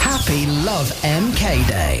Happy Love MK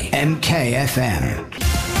Day. MKFM.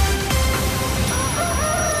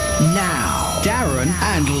 Now, Darren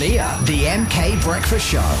and Leah, the MK Breakfast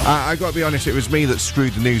Show. I got to be honest, it was me that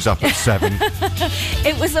screwed the news up at 7.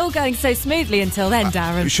 It was all going so smoothly until then,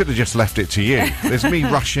 Darren. We should have just left it to you. There's me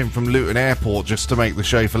rushing from Luton Airport just to make the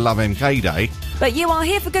show for Love MK Day. But you are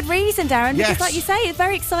here for good reason, Darren, Yes. because like you say, it's a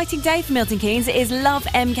very exciting day for Milton Keynes. It is Love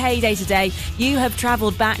MK Day today. You have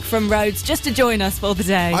travelled back from Rhodes just to join us for the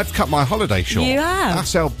day. I've cut my holiday short. You have.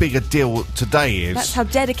 That's how big a deal today is. That's how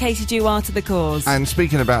dedicated you are to the cause. And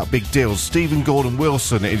speaking about big deals, Stephen Gordon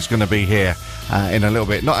Wilson is going to be here in a little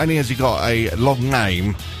bit. Not only has he got a long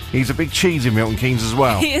name, he's a big cheese in Milton Keynes as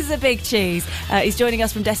well. He is a big cheese. He's joining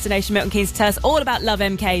us from Destination Milton Keynes to tell us all about Love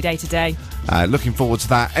MK Day today. Looking forward to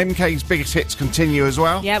that. MK's biggest hits continue as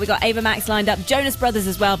well. Yeah, we've got Ava Max lined up, Jonas Brothers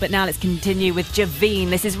as well, but now let's continue with Javine.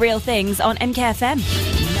 This is Real Things on MKFM.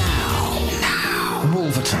 Now,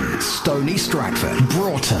 Wolverton, Stony Stratford,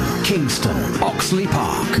 Broughton, Kingston, Oxley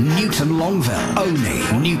Park, Newton Longville, Oney,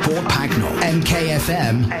 Newport Pagnell,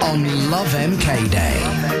 MKFM on Love MK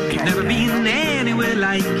Day. You've never been anywhere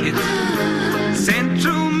like it.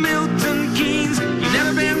 Central Milton Keynes, you've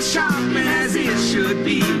never been shopping as it should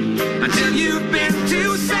be until you've been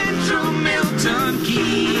to Central Milton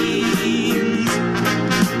Keynes.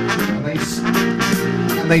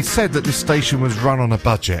 And they said that this station was run on a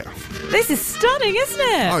budget. This is stunning, isn't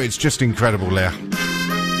it? Oh, it's just incredible, Leah.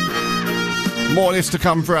 More is to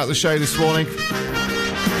come throughout the show this morning.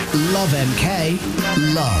 Love MK,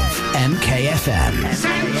 Love MKFM.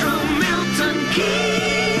 Central Milton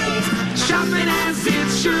Keynes, shopping as it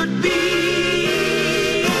should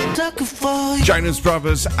be. Sucker for you. Jonas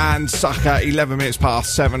Brothers and Sucker, 11 minutes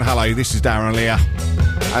past 7. Hello, this is Darren and Leah.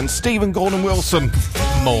 And Stephen Gordon Wilson.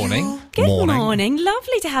 Morning. Good morning.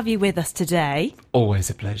 Lovely to have you with us today. Always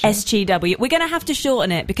a pleasure. SGW. We're going to have to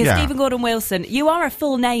shorten it because Yeah. Stephen Gordon Wilson, you are a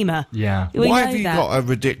full namer. Yeah. We Why know have you that. got a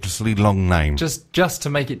ridiculously long name? Just to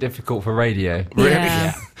make it difficult for radio. Really?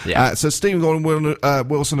 Yeah. Yeah. So Stephen Gordon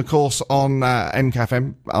Wilson, of course, on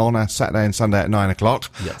MKFM on a Saturday and Sunday at 9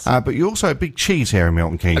 o'clock. Yes. But you're also a big cheese here in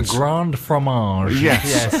Milton A Keynes. grand fromage. Yes.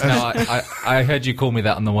 Yes. No, I heard you call me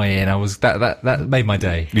that on the way in. I was that made my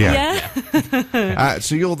day. Yeah. Yeah.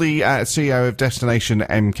 So you're the CEO of Destination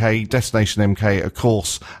MK. Destination MK, of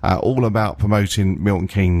course, all about promoting Milton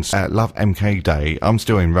Keynes. Love MK Day. I'm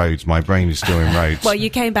still in Rhodes. My brain is still in Rhodes. Well, you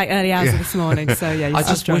came back early hours of this morning, so yeah. I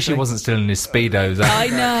just wish he wasn't still in his Speedos. I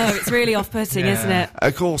know, it's really off-putting, Yeah. isn't it?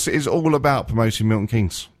 Of course, it is all about promoting Milton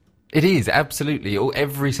Keynes. It is, absolutely.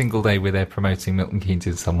 Every single day we're there promoting Milton Keynes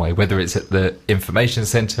in some way, whether it's at the information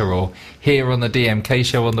centre or here on the DMK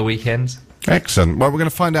show on the weekends. Excellent. Well, we're going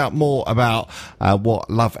to find out more about what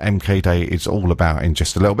Love MK Day is all about in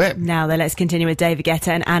just a little bit. Now then, let's continue with David Guetta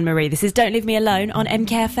and Anne-Marie. This is Don't Leave Me Alone on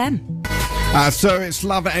MKFM. So it's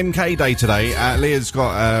Love MK Day today. Leah's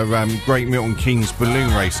got a Great Milton Keynes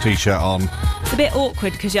balloon race t-shirt on. It's a bit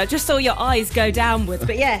awkward because I just saw your eyes go downwards,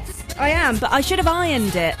 but yes, I am. But I should have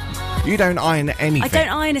ironed it. You don't iron anything. I don't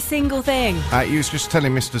iron a single thing. You was just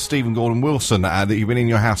telling Mr. Stephen Gordon Wilson that you've been in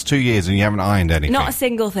your house 2 years and you haven't ironed anything. Not a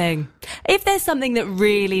single thing. If there's something that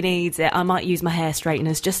really needs it, I might use my hair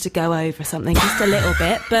straighteners just to go over something, just a little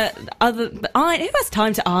bit. But who has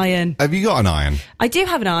time to iron? Have you got an iron? I do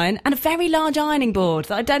have an iron and a very large ironing board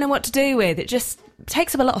that I don't know what to do with. It just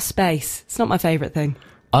takes up a lot of space. It's not my favourite thing.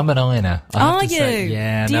 I'm an ironer. I have Are to you? say.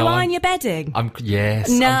 Yeah. Do you no, iron your bedding? Yes.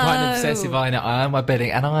 No. I'm quite an obsessive ironer. I iron my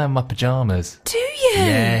bedding and I iron my pyjamas. Do you?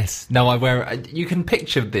 Yes. No, I wear... You can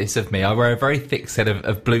picture this of me. I wear a very thick set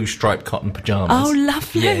of blue striped cotton pyjamas. Oh,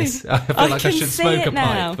 lovely. Yes. I feel like I can should see smoke it a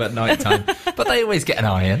now. pipe at night time. But they always get an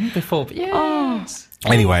iron before. But yes.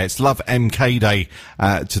 Anyway, it's Love MK Day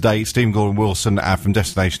today. Stephen Gordon Wilson from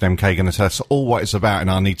Destination MK going to tell us all what it's about in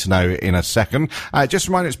our Need to Know in a second. Just a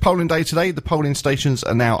reminder, it's polling day today. The polling stations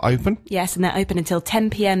are now open. Yes, and they're open until 10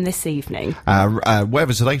 p.m. this evening.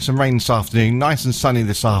 Weather today, some rain this afternoon. Nice and sunny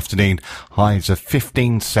this afternoon. Highs of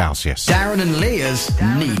 15 Celsius. Darren and Leah's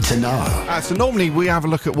Need to Know. So normally we have a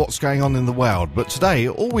look at what's going on in the world, but today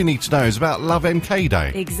all we need to know is about Love MK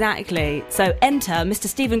Day. Exactly. So enter Mr.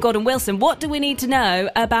 Stephen Gordon Wilson. What do we need to know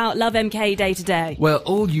about Love MK Day today? Well,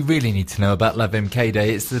 all you really need to know about Love MK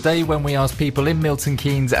Day, it's the day when we ask people in Milton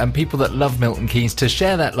Keynes and people that love Milton Keynes to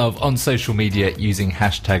share that love on social media using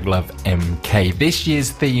hashtag LoveMK. This year's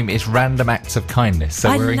theme is random acts of kindness. So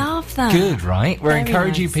I love that. Good, right? We're Very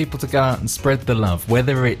encouraging nice. people to go out and spread the love,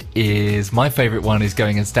 whether it is... My favourite one is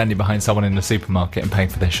going and standing behind someone in the supermarket and paying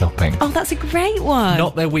for their shopping. Oh, that's a great one.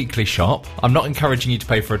 Not their weekly shop. I'm not encouraging you to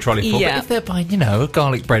pay for a trolley full, Yeah. but if they're buying, a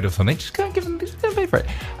garlic bread or something, just go and give them, just go and pay for it.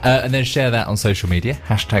 And then share that on social media,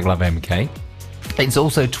 hashtag LoveMK. It's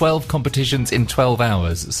also 12 competitions in 12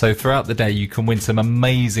 hours. So throughout the day, you can win some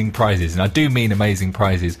amazing prizes. And I do mean amazing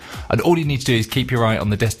prizes. And all you need to do is keep your eye on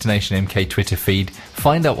the Destination MK Twitter feed,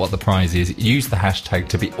 find out what the prize is, use the hashtag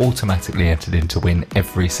to be automatically entered in to win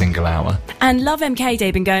every single hour. And Love MK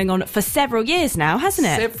Day been going on for several years now, hasn't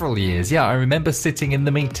it? Several years, yeah. I remember sitting in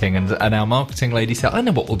the meeting and our marketing lady said, I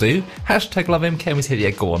know what we'll do. Hashtag Love MK. And we said,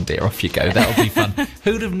 yeah, go on, dear, off you go. That'll be fun.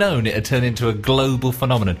 Who'd have known it had turned into a global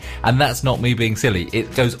phenomenon? And that's not me being silly.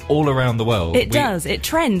 It goes all around the world. It does. It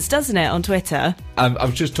trends, doesn't it, on Twitter? I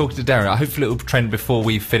was just talking to Darren. Hopefully it will trend before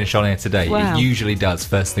we finish on air today. Wow. It usually does,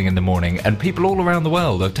 first thing in the morning. And people all around the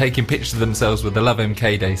world are taking pictures of themselves with the Love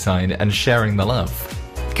MK Day sign and sharing the love.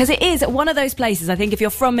 Because it is one of those places, I think if you're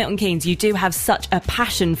from Milton Keynes, you do have such a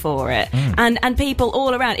passion for it. And people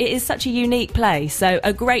all around. It is such a unique place. So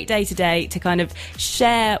a great day today to kind of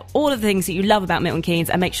share all of the things that you love about Milton Keynes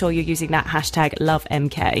and make sure you're using that hashtag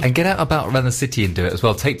LoveMK. And get out about around the city and do it as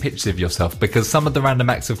well. Take pictures of yourself, because some of the random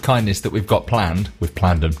acts of kindness that we've got planned, we've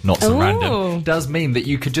planned them, not some random, does mean that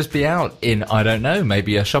you could just be out in, I don't know,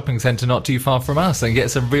 maybe a shopping centre not too far from us and get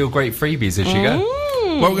some real great freebies as you go.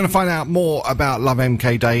 Well, we're going to find out more about Love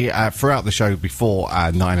MK Day throughout the show before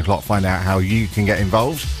 9 o'clock. Find out how you can get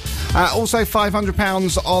involved. Also,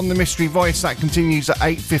 £500 on the Mystery Voice. That continues at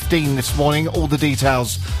 8:15 this morning. All the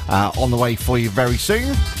details on the way for you very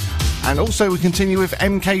soon. And also, we continue with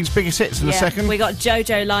MK's biggest hits in a second. We got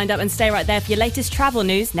Jojo lined up, and stay right there for your latest travel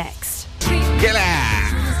news next. Get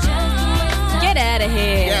out! Get out of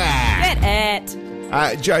here! Yeah. Get it!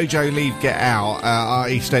 Jojo Leave Get Out, our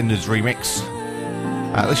EastEnders remix.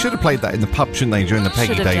 They should have played that in the pub, shouldn't they, during the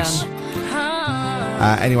Peggy days?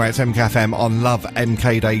 Anyway, it's MKFM on Love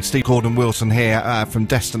MK Day. Steve Gordon Wilson here from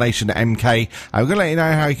Destination MK. We're going to let you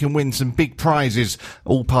know how you can win some big prizes,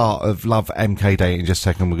 all part of Love MK Day in just a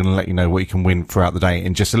second. We're going to let you know what you can win throughout the day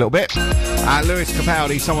in just a little bit. Lewis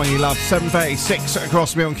Capaldi, Someone You Love, 7:36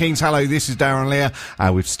 across Milton Keynes. Hello, this is Darren Lear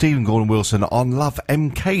with Stephen Gordon Wilson on Love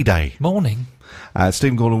MK Day. Morning.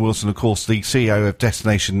 Stephen Gordon Wilson, of course, the CEO of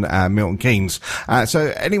Destination Milton Keynes.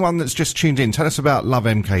 So anyone that's just tuned in, tell us about Love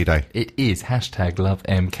MK Day. It is hashtag Love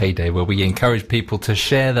MK Day, where we encourage people to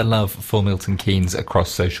share their love for Milton Keynes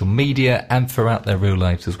across social media and throughout their real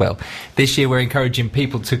lives as well. This year we're encouraging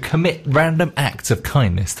people to commit random acts of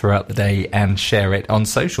kindness throughout the day and share it on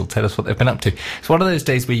social. Tell us what they've been up to. It's one of those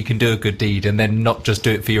days where you can do a good deed and then not just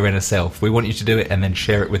do it for your inner self. We want you to do it and then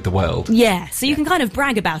share it with the world. Yeah, so you can kind of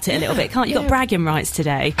brag about it a little bit, can't you? You've got bragging rights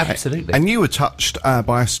today. Absolutely. And you were touched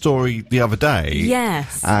by a story the other day.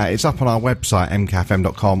 Yes. It's up on our website,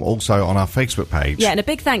 mkfm.com, also on our Facebook page. Yeah, and a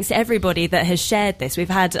big thanks to everybody that has shared this. We've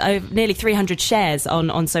had nearly 300 shares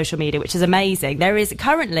on social media, which is amazing. There is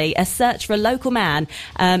currently a search for a local man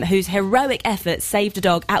whose heroic efforts saved a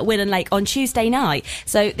dog at Willen Lake on Tuesday night.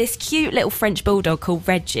 So this cute little French bulldog called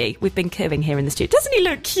Reggie, we've been cooing here in the studio. Doesn't he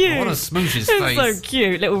look cute? I want to smoosh his He's face. so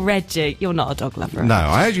cute, little Reggie. You're not a dog lover. No,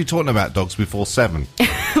 I heard you talking about dogs before 7.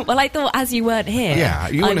 Well, I thought as you weren't here, Yeah,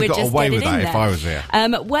 you wouldn't have got away with that if I was here.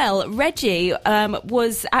 Well, Reggie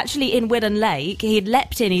was actually in Willen Lake. He'd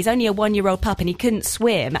leapt in. He's only a 1-year-old pup and he couldn't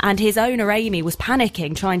swim. And his owner, Amy, was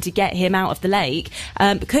panicking, trying to get him out of the lake.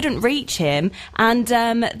 Couldn't reach him. And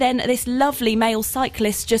then this lovely male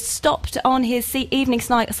cyclist just stopped on his evening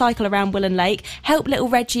cycle around Willen Lake, helped little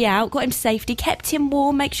Reggie out, got him to safety, kept him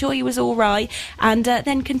warm, make sure he was all right, and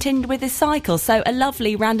then continued with his cycle. So a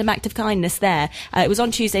lovely random act of kindness there. It was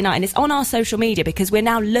on Tuesday night, and it's on our social media because we're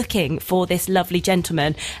now looking for this lovely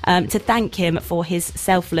gentleman to thank him for his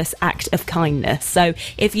selfless act of kindness. So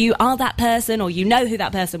if you are that person or you know who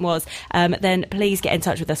that person was, then please get in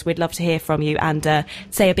touch with us. We'd love to hear from you and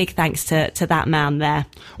say a big thanks to that man there.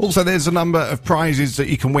 Also, there's a number of prizes that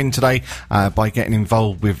you can win today by getting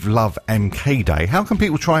involved with Love MK Day. How can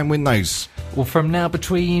people try and win those? Well, from now,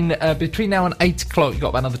 between now and 8 o'clock, you've got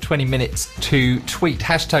about another 20 minutes to tweet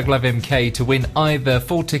hashtag LoveMK to win either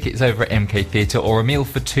 4 tickets over at MK Theatre or a meal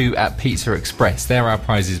for 2 at Pizza Express. There are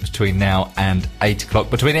prizes between now and 8 o'clock.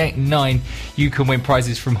 Between 8 and 9, you can win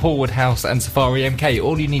prizes from Horwood House and Safari MK.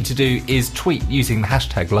 All you need to do is tweet using the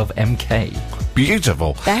hashtag LoveMK.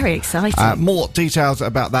 Beautiful. Very exciting. More details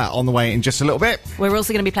about that on the way in just a little bit. We're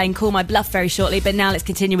also going to be playing Call My Bluff very shortly, but now let's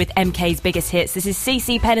continue with MK's biggest hits. This is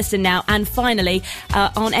CC Peniston now, and finally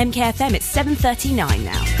on MKFM, it's 7:39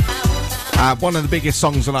 now. One of the biggest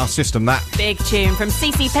songs on our system, that. Big tune from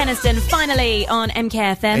CC Peniston, finally on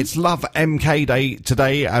MKFM. It's Love MK Day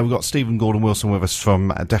today. We've got Stephen Gordon Wilson with us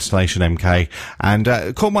from Destination MK.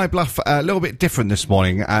 And Call My Bluff a little bit different this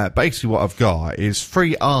morning. Basically what I've got is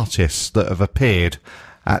 3 artists that have appeared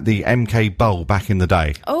at the MK Bowl back in the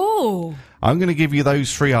day. Oh. I'm going to give you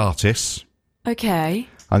those 3 artists. Okay.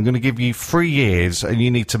 I'm going to give you 3 years, and you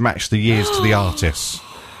need to match the years to the artists.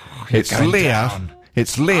 It's Leah. Down.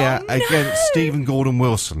 It's Leah against Stephen Gordon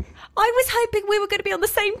Wilson. I was hoping we were going to be on the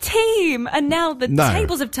same team, and now the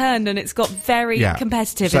tables have turned and it's got very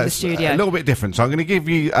competitive in the studio. A little bit different. So I'm going to give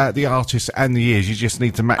you the artists and the years. You just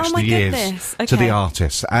need to match the years to the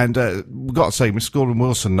artists. And we've got to say, Mr. Gordon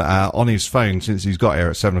Wilson, on his phone since he's got here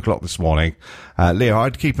at 7 o'clock this morning. Leah,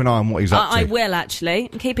 I'd keep an eye on what he's up to. I will, actually.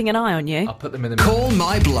 I'm keeping an eye on you. I'll put them in the Call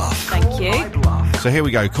my bluff. Thank you. So here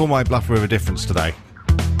we go. Call my bluff with a difference today.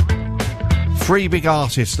 3 big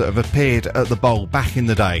artists that have appeared at the Bowl back in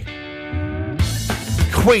the day.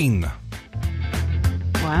 Queen.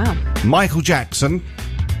 Wow. Michael Jackson.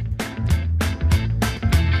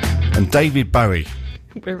 And David Bowie.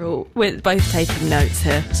 We're both taking notes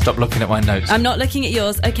here. Stop looking at my notes. I'm not looking at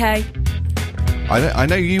yours, okay. I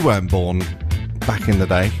know you weren't born back in the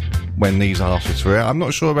day when these artists were. I'm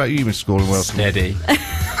not sure about you, Mr. Gordon Wilson. Steady.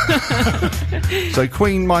 So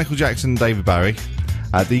Queen, Michael Jackson, David Bowie.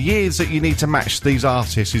 The years that you need to match these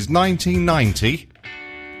artists is 1990,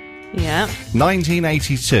 Yeah.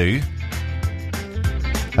 1982,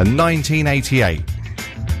 and 1988.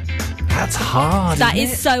 That's hard. That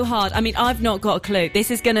is so hard. I mean, I've not got a clue.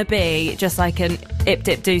 This is going to be just like an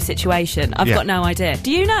ip-dip-do situation. I've got no idea.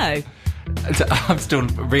 Do you know? I'm still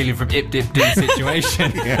reeling from ip-dip-do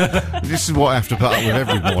situation. This is what I have to put up with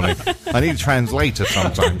every morning. I need a translator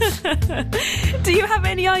sometimes. Do you have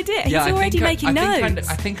any idea? He's already making notes.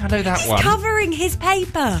 I think I know that one. He's covering his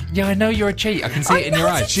paper. Yeah, I know you're a cheat. I can see it in your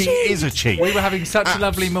eyes. She is a cheat. We were having such a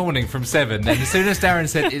lovely morning from 7, and as soon as Darren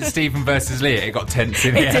said it's Stephen versus Leah, it got tense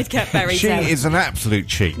in here. It did get very She tense. is an absolute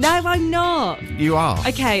cheat. No, I'm not. You are.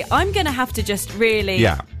 Okay, I'm going to have to just really...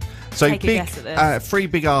 Yeah. So Take a guess at this. 3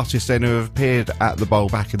 big artists then who have appeared at the Bowl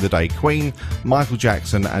back in the day. Queen, Michael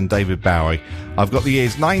Jackson and David Bowie. I've got the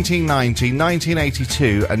years 1990,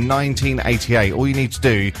 1982 and 1988. All you need to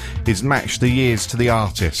do is match the years to the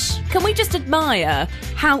artists. Can we just admire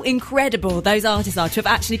how incredible those artists are to have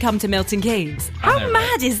actually come to Milton Keynes? How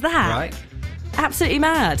mad is that? Right? Absolutely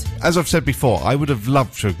mad. As I've said before, I would have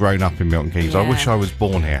loved to have grown up in Milton Keynes. I Yeah. wish I was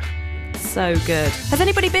born here. So good. Has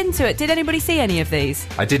anybody been to it? Did anybody see any of these?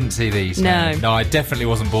 I didn't see these. No. No, I definitely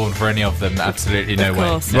wasn't born for any of them. Absolutely no Of way.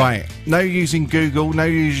 course. No. Right. No using Google, no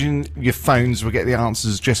using your phones. We'll get the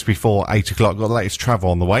answers just before 8 o'clock. Got the latest travel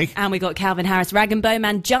on the way. And we got Calvin Harris, Rag and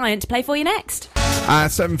Bowman Giant to play for you next.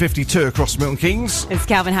 7:52 across Milton Keynes. It's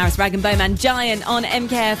Calvin Harris, Rag and Bowman Giant on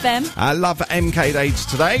MKFM. Love MK Days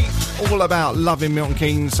today. All about loving Milton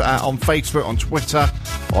Keynes on Facebook, on Twitter,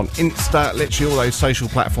 on Insta, literally all those social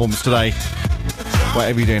platforms today.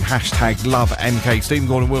 Whatever you're doing, hashtag Love MK. Stephen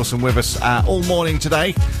Gordon Wilson with us all morning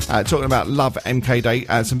today, talking about Love MK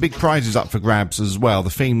Day. Some big prizes up for grabs as well.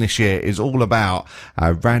 The theme this year is all about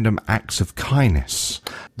random acts of kindness.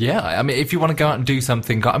 Yeah, I mean, if you want to go out and do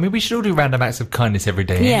something, I mean, we should all do random acts of kindness every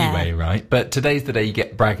day anyway, right? But today's the day you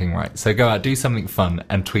get bragging rights. So go out, do something fun,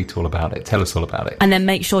 and tweet all about it. Tell us all about it. And then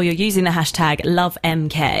make sure you're using the hashtag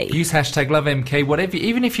LoveMK. Use hashtag LoveMK, whatever,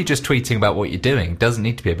 even if you're just tweeting about what you're doing. It doesn't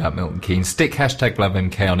need to be about Milton Keynes. Stick hashtag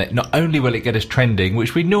LoveMK on it. Not only will it get us trending,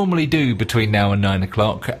 which we normally do between now and 9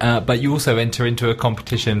 o'clock, but you also enter into a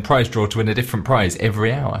competition prize draw to win a different prize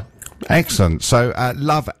every hour. Excellent. So,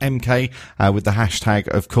 Love MK with the hashtag,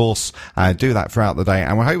 of course. Do that throughout the day.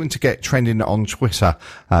 And we're hoping to get trending on Twitter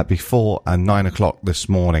before 9 o'clock this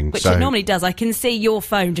morning. Which it normally does. I can see your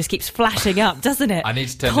phone just keeps flashing up, doesn't it? I need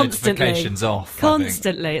to turn Constantly. notifications off.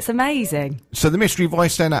 Constantly. It's amazing. So the mystery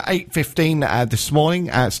voice then at 8:15 this morning.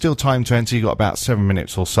 Still time to enter. You've got about 7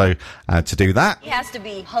 minutes or so to do that. He has to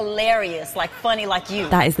be hilarious, like funny like you.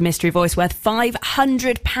 That is the mystery voice worth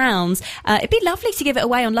 £500. It'd be lovely to give it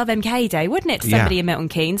away on Love MK Day, wouldn't it, to somebody in Milton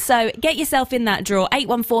Keynes? So get yourself in that draw.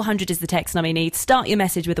 81400 is the text number you need. Start your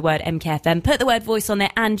message with the word MKFM. Put the word voice on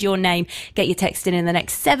there and your name. Get your text in the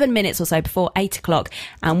next 7 minutes or so before 8 o'clock.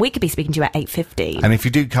 And we could be speaking to you at 8:15. And if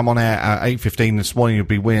you do come on air at 8:15 this morning, you'll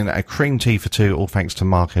be winning a cream tea for 2, all thanks to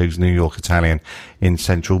Marco's New York Italian in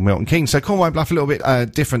central Milton Keynes. So call my bluff a little bit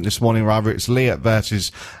different this morning, rather. It's Leah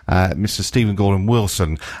versus Mr. Stephen Gordon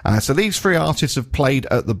Wilson. So these 3 artists have played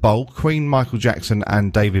at the Bowl: Queen, Michael Jackson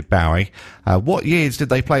and David Bowie. What years did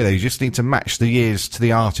they play though? You just need to match the years to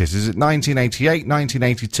the artist. Is it 1988,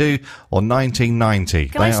 1982 or 1990?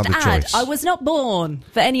 Can I just add, I was not born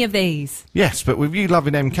for any of these. Yes, but with you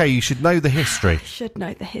loving MK, you should know the history. Should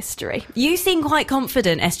know the history. You seem quite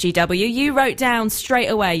confident, SGW. You wrote down straight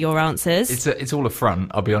away your answers. It's all a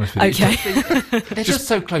front, I'll be honest with you. Okay. They're just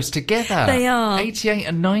so close together. They are. 88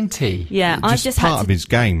 and 90. Yeah, I've just part had of to his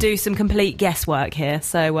game. do some complete guesswork here,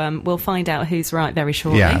 so we'll find out who's right very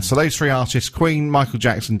shortly. Yeah, So those three artists, Queen, Michael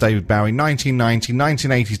Jackson, David Bowie, 1990,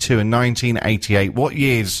 1982 and 1988. What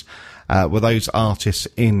years were those artists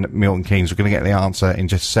in Milton Keynes? We're going to get the answer in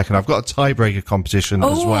just a second. I've got a tiebreaker competition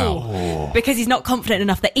as well. Because he's not confident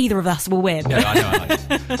enough that either of us will win. No, I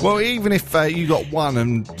know. Well, even if you got 1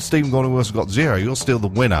 and Stephen Gordon Wilson got 0, you're still the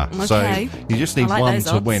winner. Okay. So you just need I like 1 those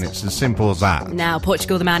to odds. win. It's as simple as that. Now,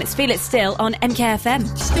 Portugal the Man, it's Feel It Still on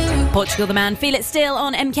MKFM. Portugal the Man, Feel It Still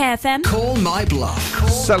on MKFM. Call my bluff.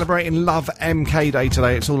 Celebrating Love MK Day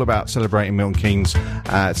today. It's all about celebrating Milton Keynes.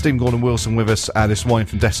 Stephen Gordon Wilson with us this morning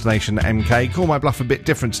from Destination MK. Call my bluff a bit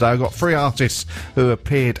different today. I've got 3 artists who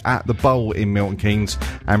appeared at the Bowl in Milton Keynes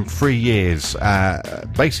and 3 years.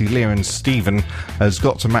 Basically, Leah and Stephen has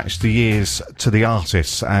got to match the years to the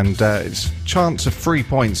artists, and it's a chance of 3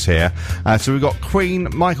 points here. So we've got Queen,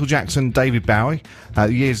 Michael Jackson, David Bowie,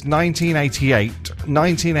 the years 1988,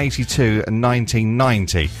 1982 and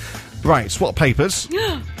 1990. Right, swap papers.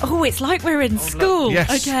 Oh, it's like we're in school. Yes.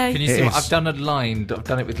 Okay. Can you see what I've done? I've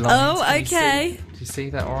done it with lines. Oh, Can okay. you see? Do you see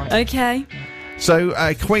that all right? Okay. So,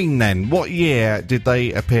 Queen then, what year did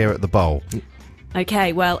they appear at the Bowl?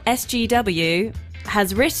 Okay, well, SGW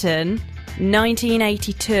has written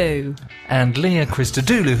 1982. And Leah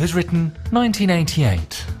Christodoulou has written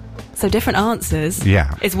 1988. So different answers.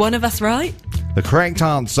 Yeah. Is one of us right? The correct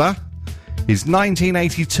answer is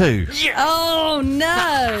 1982. Oh,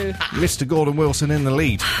 no. Mr. Gordon Wilson in the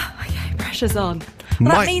lead. Okay, pressure's on. Well,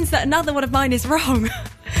 that means that another one of mine is wrong.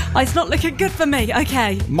 It's not looking good for me.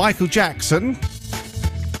 Okay. Michael Jackson,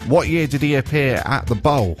 what year did he appear at the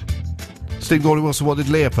Bowl? Steve Gordon Wilson, what did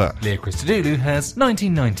Leah put? Leah Christodoulou has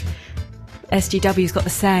 1990. SGW's got the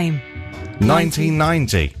same.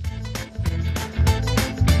 1990.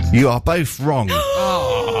 You are both wrong.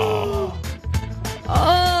 Oh,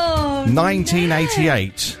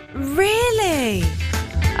 1988. really?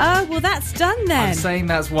 Oh, well, that's done then. I'm saying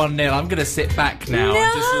that's 1-0. I'm going to sit back now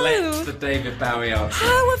and just let the David Bowie answer.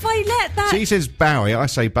 How have I let that... So he says Bowie, I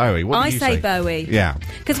say Bowie. What do I you say Bowie. Yeah.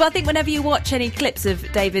 Because I think whenever you watch any clips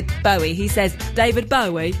of David Bowie, he says David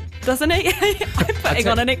Bowie, doesn't he? I'm putting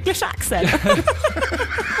on an English accent.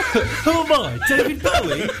 Who am I? David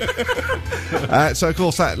Bowie? So, of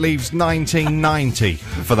course, that leaves 1990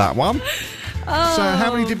 for that one. Oh. So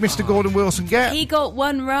how many did Mr. Gordon Wilson get? He got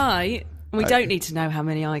one right. We don't need to know how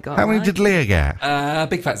many I got. How many right? did Leah get?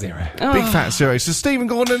 Big fat 0. Big fat 0. So Stephen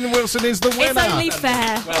Gordon Wilson is the winner. It's only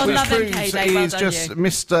fair. On Love Proves MK Day, he well is done just you.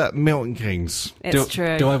 Mr. Milton Keynes. It's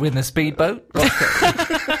true. Do I win the speedboat?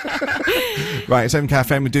 Right, it's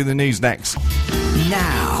MKFM. We do the news next.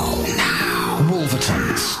 Now.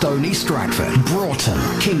 Wolverton, Stony Stratford, Broughton,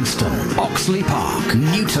 Kingston, Oxley Park,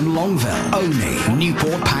 Newton Longville, Oney,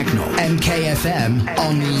 Newport Pagnell, MKFM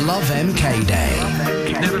on Love MK Day.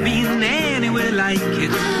 You've never been anywhere like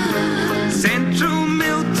it. Central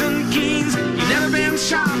Milton Keynes. You've never been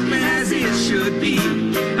shopping as it should be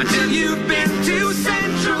until you've been to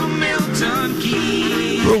Central Milton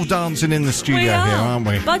Keynes. We're all dancing in the studio We here, are. aren't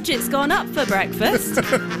we? Budget's gone up for breakfast.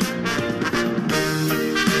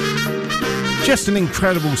 Just an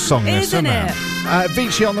incredible song, this, Isn't isn't it?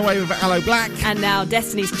 Vici on the way with Aloe Black. And now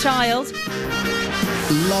Destiny's Child.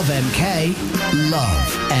 Love MK,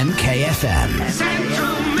 Love MKFM.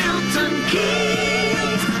 Central Milton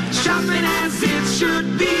Keynes. Shopping as it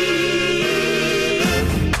should be.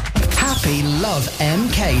 Happy Love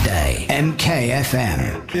MK Day,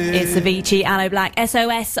 MKFM. It's Avicii, Aloe Black,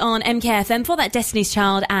 SOS on MKFM for that Destiny's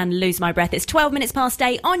Child and Lose My Breath. It's 12 minutes past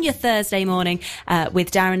 8 on your Thursday morning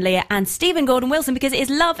with Darren, Leah and Stephen Gordon Wilson because it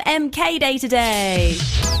is Love MK Day today.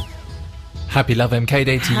 Happy Love MK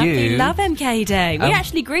Day to you. Happy Love MK Day. We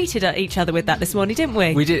actually greeted each other with that this morning, didn't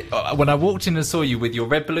we? We did. When I walked in and saw you with your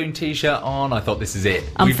red balloon t-shirt on, I thought, this is it.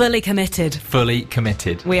 I'm fully committed. Fully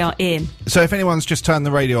committed. We are in. So if anyone's just turned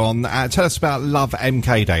the radio on, tell us about Love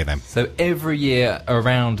MK Day then. So every year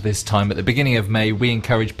around this time, at the beginning of May, we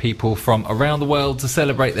encourage people from around the world to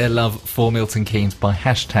celebrate their love for Milton Keynes by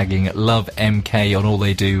hashtagging LoveMK on all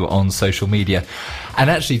they do on social media. And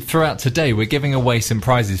actually, throughout today, we're giving away some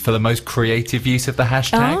prizes for the most creative use of the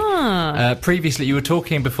hashtag. Previously, you were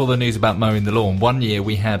talking before the news about mowing the lawn. One year,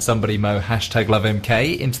 we had somebody mow hashtag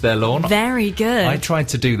LoveMK into their lawn. Very good. I tried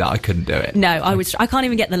to do that. I couldn't do it. No, I can't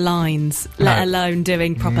even get the lines, let alone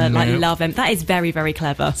doing proper Love M. That is very, very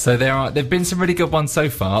clever. So there've been some really good ones so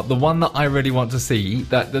far. The one that I really want to see,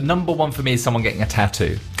 that the number one for me is someone getting a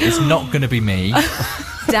tattoo. It's not going to be me.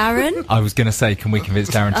 Darren? I was going to say, can we convince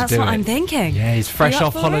Darren to do it? That's what I'm thinking. Yeah, he's fresh You up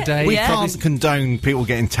off for it? holiday. We Yeah. can't condone people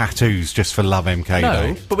getting tattoos just for Love MK No,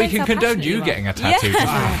 Day. but we Depends can how condone passionate you you are. getting a tattoo just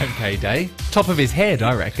for MK Day. Top of his head,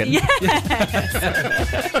 I reckon. Yes.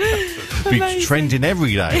 be trending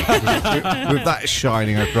every day with that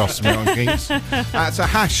shining across Milton Keynes. So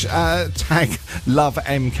hashtag love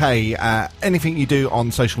MK. Anything you do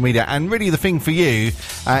on social media, and really the thing for you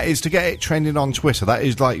is to get it trending on Twitter. That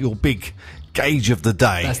is like your big gauge of the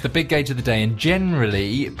day. That's the big gauge of the day, and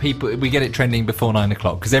generally we get it trending before 9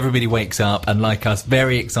 o'clock because everybody wakes up and, like us,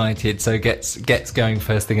 very excited, so gets going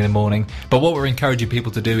first thing in the morning. But what we're encouraging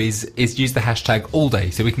people to do is use the hashtag all day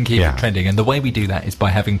so we can keep it trending, and the way we do that is by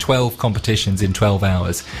having 12 competitions in 12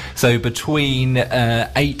 hours. So between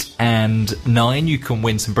 8 and 9 you can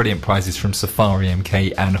win some brilliant prizes from Safari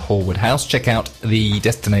MK and Horwood House. Check out the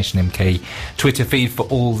Destination MK Twitter feed for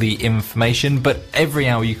all the information, but every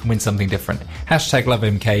hour you can win something different. Hashtag love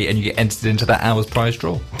MK and you get entered into that hour's prize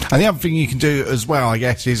draw. And the other thing you can do as well, I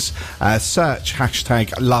guess, is search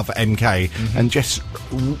hashtag love MK and just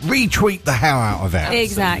retweet the hell out of it.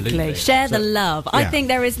 Exactly. Absolutely. Share the love. Yeah. I think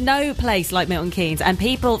there is no place like Milton Keynes, and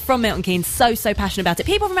people from Milton Keynes so passionate about it.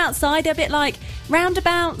 People from outside are a bit like,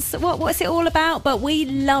 roundabouts, what's it all about? But we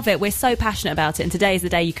love it. We're so passionate about it, and today is the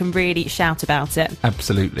day you can really shout about it.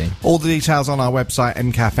 Absolutely. All the details on our website,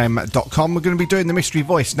 mkfm.com. We're going to be doing the mystery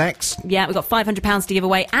voice next. Yeah, we've got £500 to give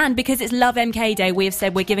away, and because it's Love MK Day, we have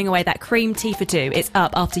said we're giving away that cream tea for two. It's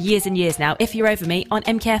up after years and years now, If You're Over Me on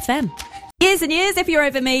MKFM. Years and years, If You're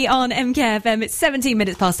Over Me on MKFM. It's 17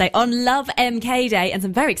 minutes past 8 on Love MK Day, and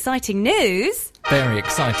some very exciting news. Very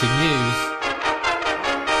exciting news.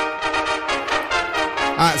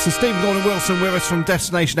 So Stephen Gordon-Wilson with us from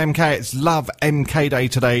Destination MK. It's Love MK Day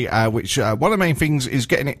today, which one of the main things is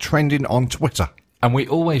getting it trending on Twitter. And we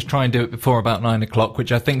always try and do it before about 9 o'clock,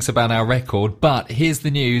 which I think's about our record. But here's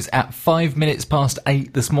the news. At 5 minutes past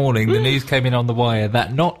 8 this morning, the news came in on the wire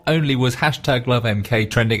that not only was hashtag Love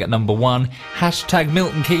MK trending at number 1, hashtag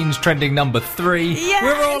Milton Keynes trending number 3. Yes!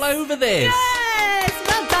 We're all over this. Yes!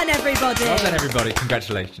 Well done, everybody. Well done, everybody.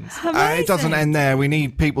 Congratulations. It doesn't end there. We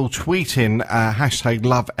need people tweeting hashtag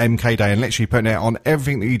Love MK Day and literally putting it on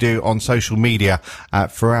everything that you do on social media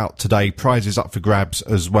throughout today. Prizes up for grabs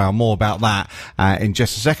as well. More about that in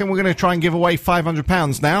just a second. We're going to try and give away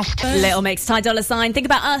 £500 now. Little Mix, Ty Dolla $ign. Think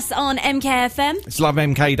about us on MKFM. It's Love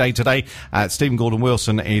MK Day today. Stephen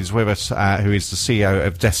Gordon-Wilson is with us, who is the CEO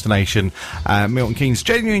of Destination Milton Keynes.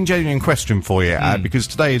 Genuine question for you, because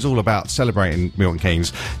today is all about celebrating Milton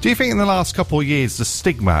Keynes. Do you think in the last couple of years the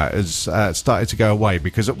stigma has started to go away?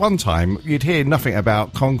 Because at one time you'd hear nothing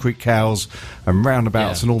about concrete cows and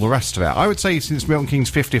roundabouts and all the rest of it. I would say since Milton Keynes'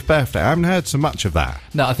 50th birthday, I haven't heard so much of that.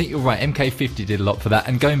 No, I think you're right. MK50 did a lot for that.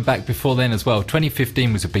 And going back before then as well,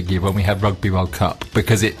 2015 was a big year when we had Rugby World Cup,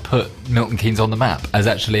 because it put Milton Keynes on the map as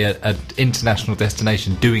actually an international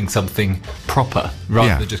destination doing something proper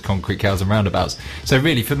rather than just concrete cows and roundabouts. So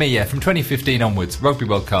really, for me, from 2015 onwards, Rugby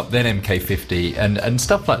World Cup, then MK50, and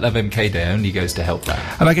stuff like Love MK Day only goes to help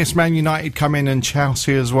that. And I guess Man United come in and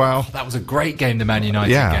Chelsea as well. That was a great game, the Man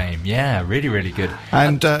United game. Yeah, really, really good.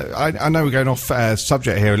 And I know we're going off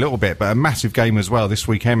subject here a little bit, but a massive game as well this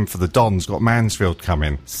weekend for the Dons. Got Mansfield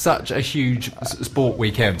coming. Such a huge sport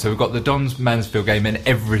weekend. So we've got the Dons Mansfield game, and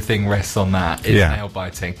everything rests on that. It's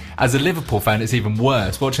nail-biting. As a Liverpool fan, it's even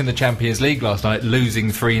worse. Watching the Champions League last night, losing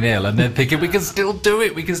 3-0, and then thinking we can still do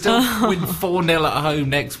it. We can still win 4-0 at home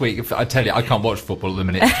next week. I tell you, I can't watch football at the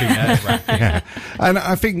minute. It's too nerve-wracking. And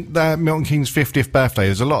I think that Milton Keynes' 50th birthday,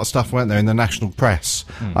 there's a lot of stuff, weren't there, in the national press,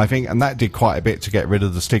 I think, and that did quite a bit to get rid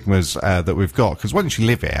of the stigmas that we've got. Because once you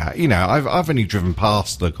live here, you know, I've only driven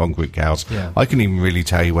past the concrete cows. I couldn't even really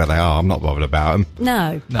tell you where they are. I'm not bothered about them.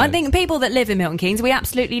 No. I think people that live in Milton Keynes, we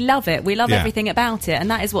absolutely love it. We love everything about it,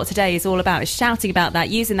 and that is what today is all about, is shouting about that,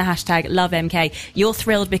 using the hashtag LoveMK. You're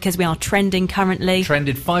thrilled because we are trending currently.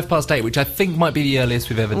 Trended 5 past 8, which I think might be the earliest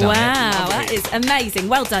we've ever done. Wow, that is amazing.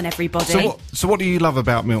 Well done, everybody. So what do you love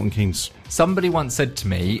about Milton Keynes? Somebody once said to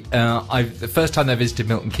me, the first time they visited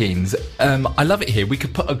Milton Keynes, I love it here. We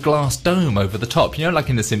could put a glass dome over the top. You know, like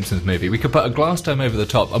in the Simpsons movie, we could put a glass dome over the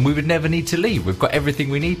top and we would never need to leave. We've got everything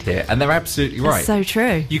we need here. And they're absolutely right. That's so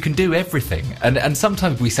true. You can do everything. And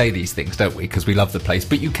sometimes we say these things, don't we, because we love the place.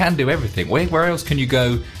 But you can do everything. Where else can you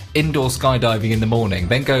go indoor skydiving in the morning,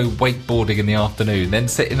 then go wakeboarding in the afternoon, then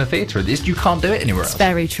sit in a theatre? You can't do it anywhere else. It's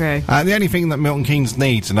very true. The only thing that Milton Keynes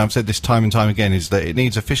needs, and I've said this time and time again, is that it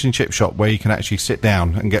needs a fish and chip shop where you can actually sit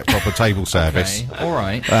down and get proper table service. Okay, all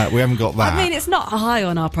right. We haven't got that. I mean, it's not high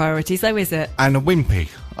on our priorities, though, is it? And a Wimpy.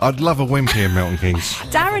 I'd love a Wimpy in Milton Keynes.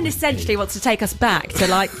 Darren essentially wants to take us back to,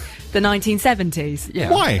 like, the 1970s.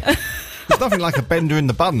 Yeah. Why? There's nothing like a bender in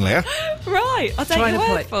the bun, Leah. Right, I'll take your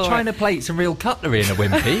word for it. Trying to plate some real cutlery in a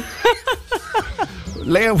Wimpy.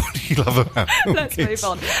 Leah, what do you love about Milton Let's Keynes? move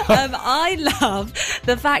on. I love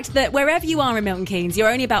the fact that wherever you are in Milton Keynes, you're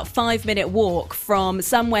only about 5-minute walk from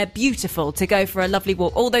somewhere beautiful to go for a lovely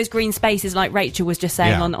walk. All those green spaces, like Rachel was just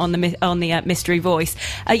saying on the Mystery Voice.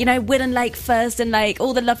 Willen Lake, Furston Lake,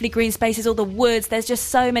 all the lovely green spaces, all the woods. There's just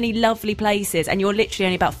so many lovely places, and you're literally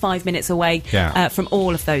only about 5 minutes away from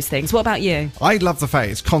all of those things. What about you? I love the fact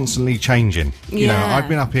it's constantly changing. You know, Yeah. I've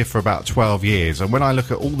been up here for about 12 years, and when I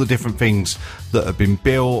look at all the different things that have been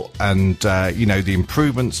built and, the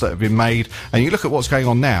improvements that have been made, and you look at what's going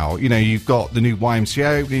on now, you've got the new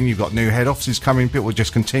YMCA opening, you've got new head offices coming, people are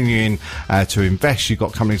just continuing to invest. You've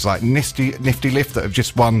got companies like Nifty Lift that have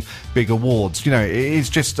just won big awards. It is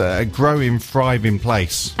just a growing, thriving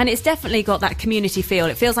place. And it's definitely got that community feel.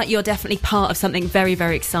 It feels like you're definitely part of something very,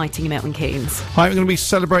 very exciting in Milton Keynes. Hi, we're going to be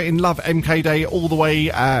celebrating Love MK Day all the way,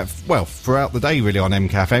 throughout the day really on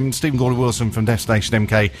MKFM. Stephen Gordon-Wilson from Destination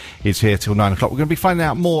MK is here till 9 o'clock. We're going to be finding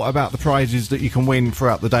out more about the prizes that you can win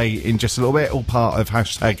throughout the day in just a little bit, all part of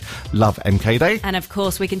hashtag Love MK Day. And of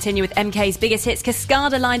course, we continue with MK's biggest hits,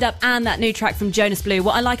 Cascada lined up, and that new track from Jonas Blue,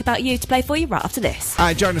 What I Like About You, to play for you right after this.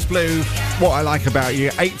 Jonas Blue, What I Like About You,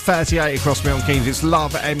 8:38 across Milton Keynes. It's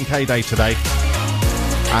Love MK Day today.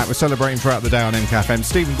 We're celebrating throughout the day on MKFM.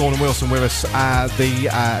 Stephen Gordon-Wilson with us, the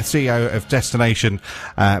CEO of Destination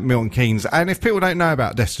Milton Keynes. And if people don't know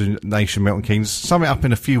about Destination Milton Keynes, sum it up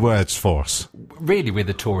in a few words for us. Really, we're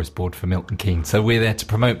the tourist board for Milton Keynes, so we're there to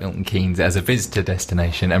promote Milton Keynes as a visitor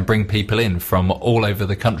destination and bring people in from all over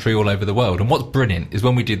the country, all over the world. And what's brilliant is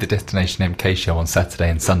when we do the Destination MK show on Saturday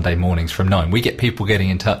and Sunday mornings from 9, we get people getting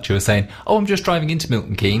in touch who are saying, I'm just driving into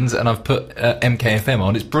Milton Keynes and I've put MKFM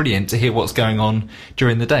on. It's brilliant to hear what's going on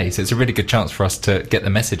during the day, so it's a really good chance for us to get the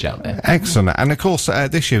message out there. Excellent. And of course,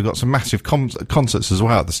 this year we've got some massive concerts as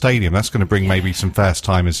well at the stadium. That's going to bring maybe some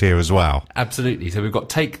first-timers here as well. Absolutely. So we've got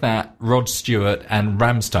Take That, Rod Stewart and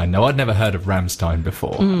Rammstein. Now, I'd never heard of Rammstein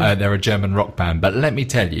before. They're a German rock band. But let me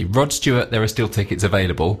tell you, Rod Stewart, there are still tickets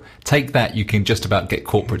available. Take That, you can just about get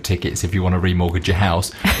corporate tickets if you want to remortgage your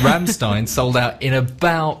house. Rammstein sold out in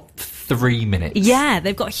about 3 minutes. Yeah,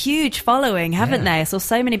 they've got a huge following, haven't they? I saw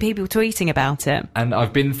so many people tweeting about it. And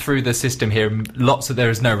I've been through the system here. There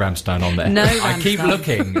is no Rammstein on there. No I keep Rammstein.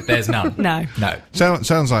 Looking. There's none. No.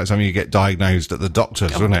 Sounds like something you get diagnosed at the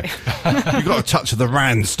doctor's, wouldn't it? You've got a touch of the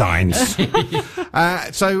Rammsteins.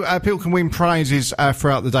 So people can win prizes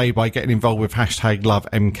throughout the day by getting involved with hashtag Love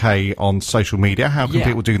MK on social media. How can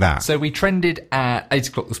people do that? So we trended at 8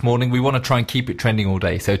 o'clock this morning. We want to try and keep it trending all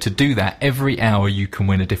day. So to do that, every hour you can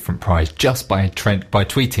win a different prize just by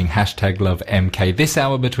tweeting hashtag Love MK. This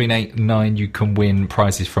hour between 8 and 9 you can win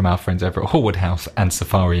prizes from our friends over at Hallwood House and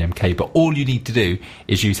Safari MK. But all you need to do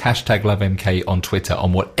is use hashtag Love MK on Twitter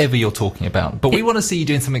on whatever you're talking about. But we want to see you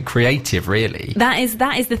doing something creative, really. That is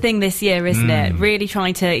the thing this year, isn't it? Really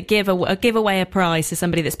trying to give away a prize to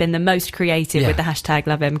somebody that's been the most creative with the hashtag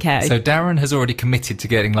Love MK. So Darren has already committed to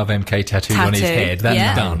getting Love MK tattooed on his head.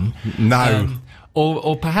 That's done. No.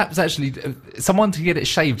 Or perhaps actually someone to get it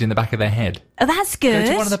shaved in the back of their head. Oh, that's good.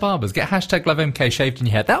 Go to one of the barbers, get hashtag Love MK shaved in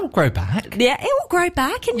your head. That will grow back. Yeah, it will grow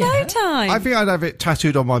back in no time. I think I'd have it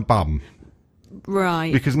tattooed on my bum.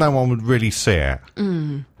 Right. Because no one would really see it.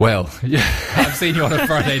 Well, I've seen you on a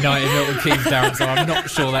Friday night in Milton Keynes, Darren, so I'm not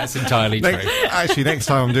sure that's entirely true. Actually, next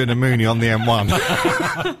time I'm doing a Mooney on the M1.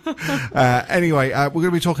 Anyway, we're going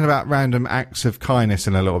to be talking about random acts of kindness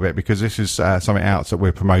in a little bit, because this is something else that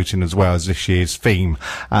we're promoting as well as this year's theme.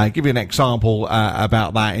 Give you an example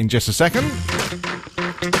about that in just a second.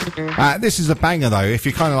 This is a banger, though. If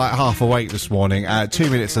you're kind of like half awake this morning, 2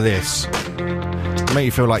 minutes of this make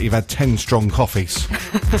you feel like you've had 10 strong coffees.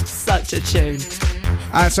 Such a tune.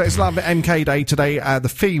 So it's Love MK Day today. The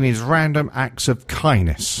theme is random acts of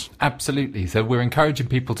kindness. Absolutely. So we're encouraging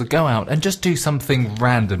people to go out and just do something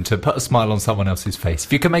random to put a smile on someone else's face.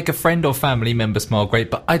 If you can make a friend or family member smile, great.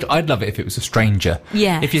 But I'd love it if it was a stranger.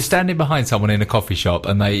 Yeah. If you're standing behind someone in a coffee shop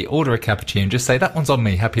and they order a cappuccino and just say, that one's on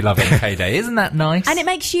me, happy Love MK Day. Isn't that nice? And it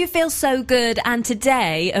makes you feel so good. And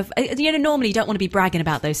today, normally you don't want to be bragging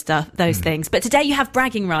about those things. But today you have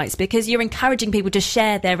bragging rights, because you're encouraging people to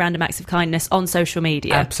share their random acts of kindness on social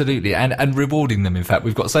media. Absolutely, and rewarding them. In fact,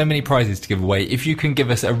 we've got so many prizes to give away. If you can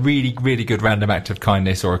give us a really, really good random act of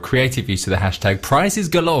kindness or a creative use of the hashtag, prizes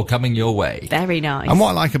galore coming your way. Very nice. And what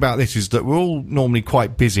I like about this is that we're all normally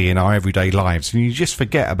quite busy in our everyday lives, and you just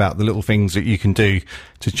forget about the little things that you can do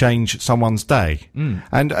to change someone's day.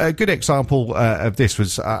 And a good example of this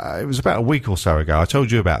was, it was about a week or so ago. I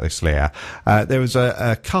told you about this, Leah. There was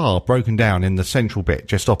a car broken down in the central bit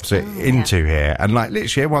just opposite into here, and like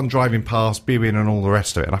literally everyone driving past, bibbing and all the the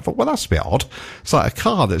rest of it. And I thought, well, that's a bit odd. It's like a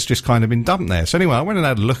car that's just kind of been dumped there. So anyway, I went and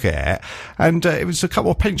had a look at it, and it was a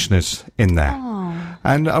couple of pensioners in there.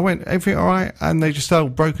 And I went, everything all right? And they just all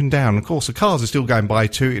broken down. Of course, the cars are still going by,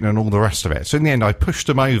 tooting and all the rest of it. So in the end, I pushed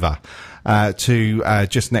them over to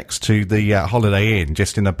just next to the Holiday Inn,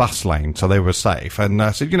 just in the bus lane, so they were safe. And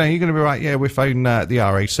I said, you're going to be right? Yeah, we'll phone the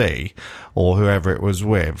RAC or whoever it was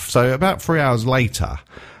with. So about 3 hours later,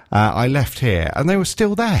 I left here, and they were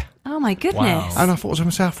still there. Oh, my goodness. Wow. And I thought to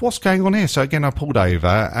myself, what's going on here? So again, I pulled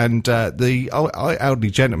over, and the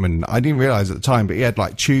elderly gentleman, I didn't realise at the time, but he had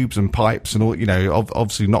like tubes and pipes and all,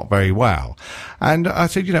 obviously not very well. And I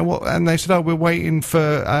said, you know what? And they said, oh, we're waiting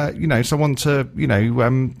for, someone to,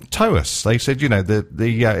 tow us. They said,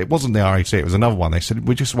 it wasn't the RAC, it was another one. They said,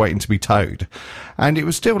 we're just waiting to be towed. And it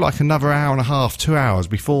was still like another hour and a half, 2 hours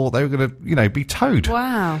before they were going to, be towed.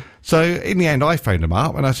 Wow. So in the end, I phoned them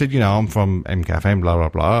up and I said, I'm from MKFM, blah, blah,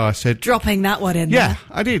 blah. I said... Dropping that one in there. there.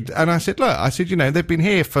 I did. And I said, look, they've been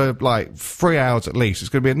here for like 3 hours at least. It's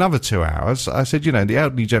going to be another 2 hours. I said, the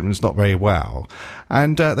elderly gentleman's not very well.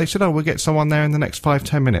 And they said, we'll get someone there in the next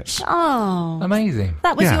 5-10 minutes. Oh. Amazing.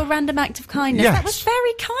 That was your random act of kindness. Yes. That was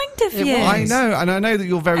very kind of you. I know, and I know that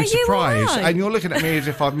you're very surprised, and you're looking at me as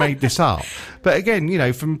if I've made this up. But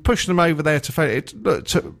again, from pushing them over there to phone, it took,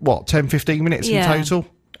 10-15 minutes in total?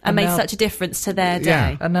 And made such a difference to their day.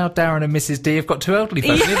 Yeah. And now Darren and Mrs. D have got two elderly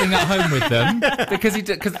folks living at home with them because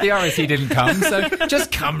the RAC didn't come. So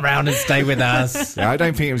just come round and stay with us. Yeah, I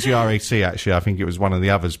don't think it was the RAC, actually. I think it was one of the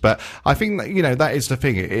others. But I think that, that is the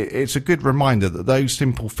thing. It's a good reminder that those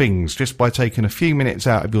simple things, just by taking a few minutes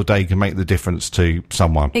out of your day, can make the difference to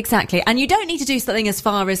someone. Exactly. And you don't need to do something as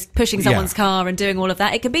far as pushing someone's car and doing all of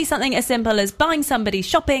that. It can be something as simple as buying somebody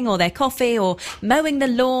shopping or their coffee or mowing the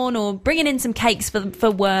lawn or bringing in some cakes for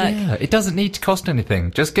work. Yeah, it doesn't need to cost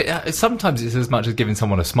anything. Just sometimes it's as much as giving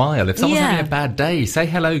someone a smile. If someone's having a bad day, say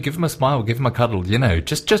hello, give them a smile, give them a cuddle.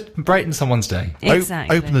 Just brighten someone's day.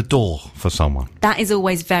 Exactly. Open the door for someone. That is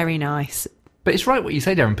always very nice. But it's right what you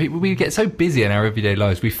say, Darren. People, we get so busy in our everyday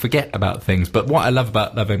lives, we forget about things. But what I love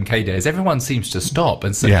about Love MK Day is everyone seems to stop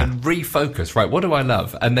and and refocus. Right, what do I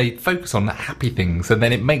love? And they focus on the happy things, and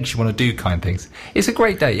then it makes you want to do kind things. It's a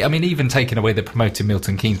great day. I mean, even taking away the promoted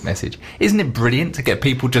Milton Keynes message, isn't it brilliant to get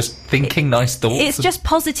people just thinking nice thoughts? It's just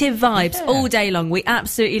positive vibes all day long. We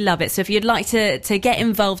absolutely love it. So if you'd like to get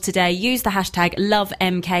involved today, use the hashtag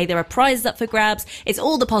LoveMK. There are prizes up for grabs. It's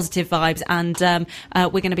all the positive vibes, and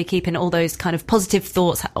we're going to be keeping all those kind of positive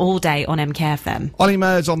thoughts all day on MKFM. Ollie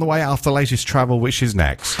Murs on the way after the latest travel, which is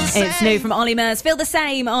next. It's new from Ollie Murs. Feel the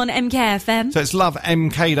same on MKFM. So it's Love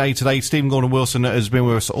MK Day today. Stephen Gordon-Wilson has been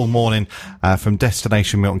with us all morning from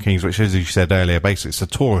Destination Milton Keynes, which, as you said earlier, basically it's a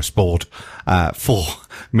tourist board for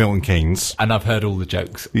Milton Keynes. And I've heard all the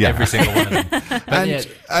jokes. Yeah. Every single one of them.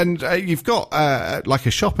 And you've got like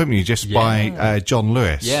a shop, haven't you, just by John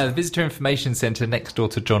Lewis? Yeah, the Visitor Information Centre next door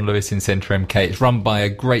to John Lewis in Centre MK. It's run by a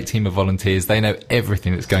great team of volunteers. They know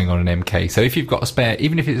everything that's going on in MK. So if you've got a spare,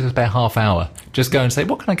 even if it's a spare half hour, just go and say,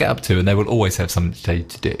 what can I get up to? And they will always have something to tell you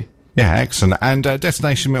to do. Yeah, excellent. And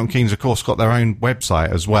Destination Milton Keynes, of course, got their own website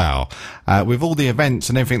as well, with all the events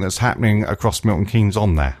and everything that's happening across Milton Keynes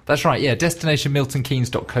on there. That's right, yeah,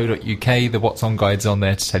 destinationmiltonkeynes.co.uk. The What's On guide's on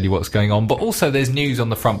there to tell you what's going on. But also there's news on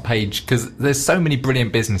the front page, because there's so many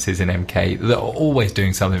brilliant businesses in MK that are always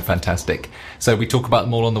doing something fantastic. So we talk about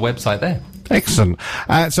them all on the website there. Excellent.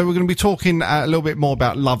 So we're going to be talking a little bit more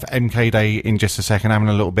about Love MK Day in just a second, having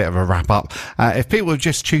a little bit of a wrap-up. If people have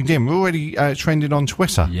just tuned in, we're already trending on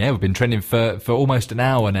Twitter. Yeah, we've been trending for almost an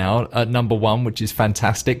hour now at number 1, which is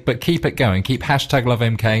fantastic. But keep it going. Keep hashtag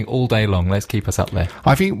LoveMK all day long. Let's keep us up there.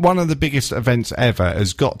 I think one of the biggest events ever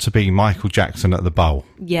has got to be Michael Jackson at the Bowl.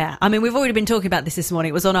 Yeah, I mean, we've already been talking about this morning.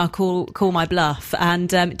 It was on our Call My Bluff. And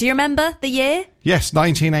do you remember the year? Yes,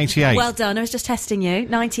 1988. Well done. I was just testing you.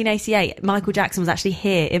 1988. Michael Jackson was actually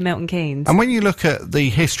here in Milton Keynes. And when you look at the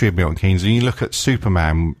history of Milton Keynes and you look at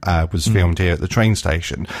Superman was filmed here at the train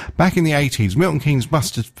station, back in the 80s, Milton Keynes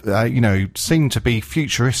must have, seemed to be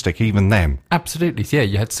futuristic even then. Absolutely. Yeah,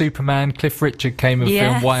 you had Superman, Cliff Richard came and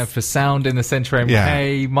filmed Wire for Sound in the Centre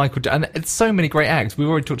MK, and it's so many great acts. We've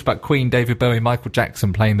already talked about Queen, David Bowie, Michael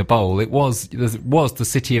Jackson playing the Bowl. It was the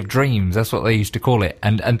City of Dreams. That's what they used to call it.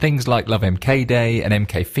 And things like Love MK Day and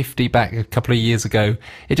MK50 back a couple of years ago.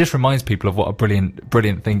 It just reminds people of what a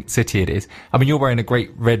brilliant city it is. I mean, you're wearing a great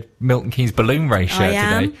red Milton Keynes balloon race shirt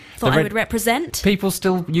today. Thought I would represent. People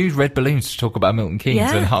still use red balloons to talk about Milton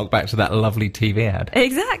Keynes and hark back to that lovely TV ad.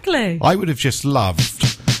 Exactly. I would have just loved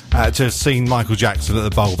to have seen Michael Jackson at the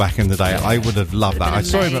Bowl back in the day. I would have loved that. I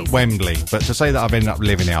saw him at Wembley, but to say that I've ended up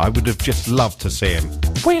living here, I would have just loved to see him.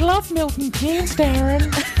 We love Milton Keynes, Darren.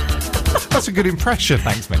 That's a good impression.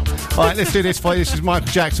 Thanks, mate. All right, let's do this for you. This is Michael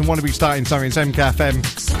Jackson. Want to be starting something? It's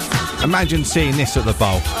MKFM. Imagine seeing this at the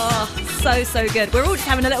bowl. Oh, so good. We're all just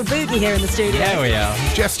having a little boogie here in the studio. There we are.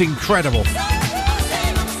 Just incredible.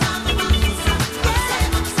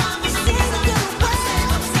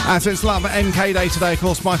 So it's Love MK Day today. Of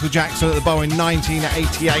course, Michael Jackson at the Bow in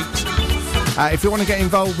 1988. If you want to get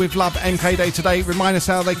involved with Love MK Day today, remind us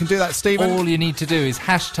how they can do that, Stephen. All you need to do is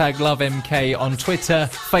hashtag LoveMK on Twitter,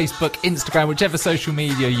 Facebook, Instagram, whichever social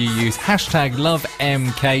media you use. Hashtag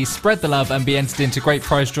LoveMK. Spread the love and be entered into great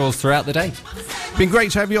prize draws throughout the day. Been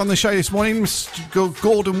great to have you on the show this morning, Mr.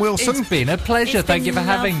 Gordon Wilson. It's been a pleasure. Thank you for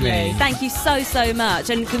having me. Thank you so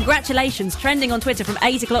much. And congratulations. Trending on Twitter from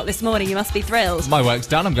 8 o'clock this morning. You must be thrilled. My work's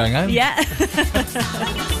done. I'm going home. Yeah.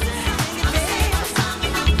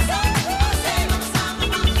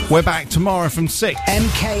 We're back tomorrow from 6.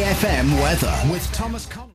 MKFM weather with Thomas Collins.